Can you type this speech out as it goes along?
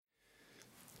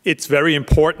It's very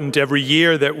important every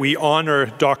year that we honor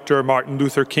Dr. Martin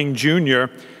Luther King Jr.,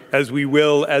 as we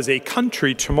will as a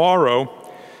country tomorrow.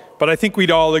 But I think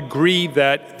we'd all agree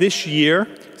that this year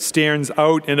stands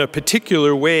out in a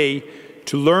particular way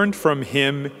to learn from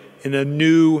him in a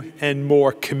new and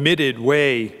more committed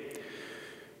way.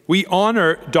 We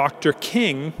honor Dr.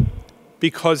 King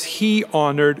because he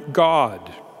honored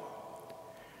God.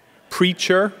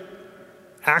 Preacher,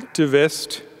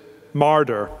 activist,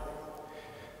 martyr.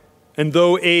 And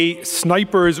though a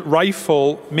sniper's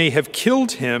rifle may have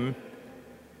killed him,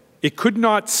 it could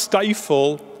not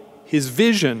stifle his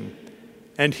vision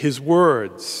and his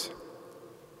words.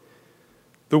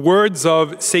 The words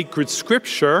of sacred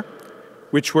scripture,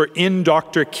 which were in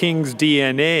Dr. King's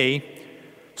DNA,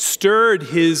 stirred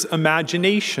his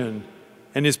imagination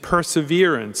and his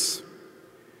perseverance.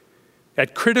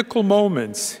 At critical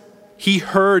moments, he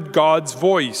heard God's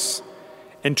voice,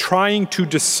 and trying to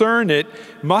discern it,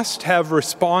 must have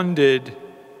responded,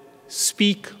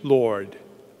 "Speak, Lord,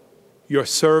 your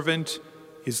servant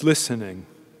is listening."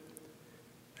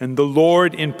 And the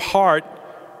Lord, in part,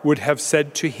 would have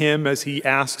said to him, as he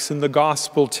asks in the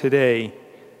gospel today,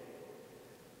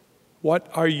 "What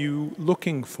are you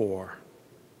looking for?"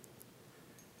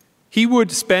 He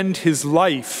would spend his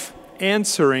life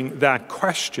answering that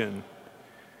question,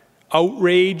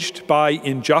 outraged by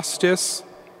injustice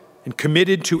and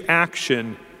committed to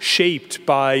action shaped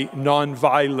by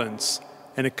nonviolence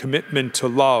and a commitment to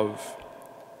love.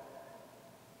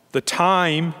 The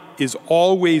time is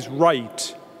always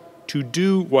right to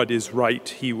do what is right,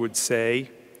 he would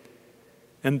say,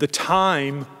 and the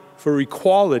time for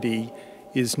equality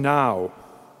is now.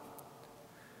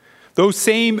 Those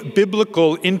same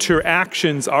biblical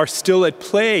interactions are still at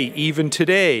play even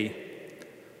today.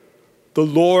 The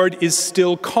Lord is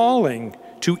still calling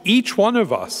to each one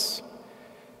of us,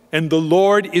 and the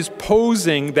Lord is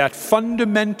posing that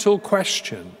fundamental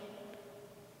question: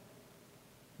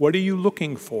 what are you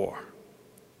looking for?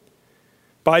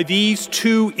 By these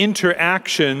two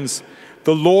interactions,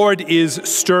 the Lord is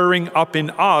stirring up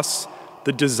in us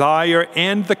the desire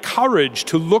and the courage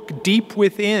to look deep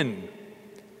within,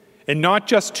 and not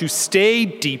just to stay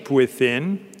deep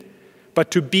within, but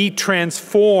to be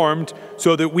transformed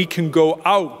so that we can go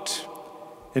out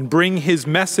and bring his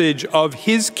message of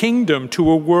his kingdom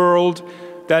to a world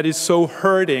that is so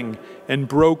hurting and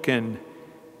broken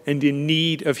and in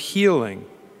need of healing.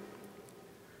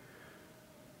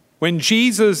 When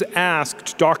Jesus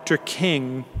asked Dr.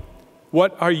 King,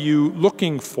 "What are you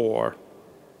looking for?"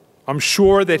 I'm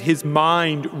sure that his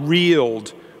mind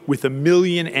reeled with a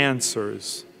million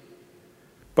answers.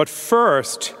 But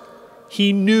first,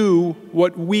 he knew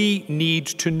what we need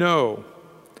to know.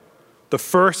 The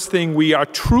first thing we are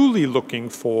truly looking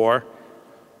for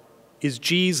is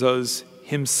Jesus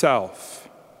himself.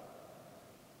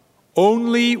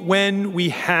 Only when we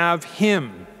have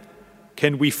him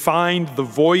can we find the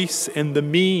voice and the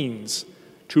means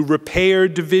to repair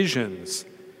divisions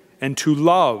and to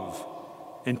love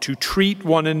and to treat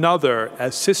one another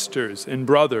as sisters and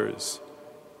brothers.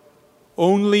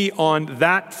 Only on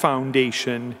that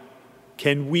foundation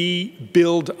can we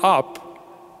build up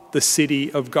the city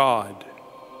of God.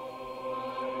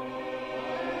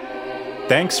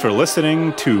 Thanks for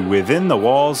listening to Within the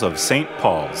Walls of St.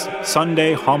 Paul's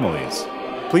Sunday Homilies.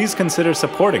 Please consider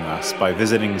supporting us by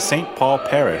visiting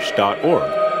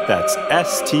stpaulparish.org. That's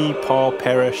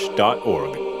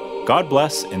stpaulparish.org. God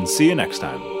bless and see you next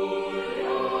time.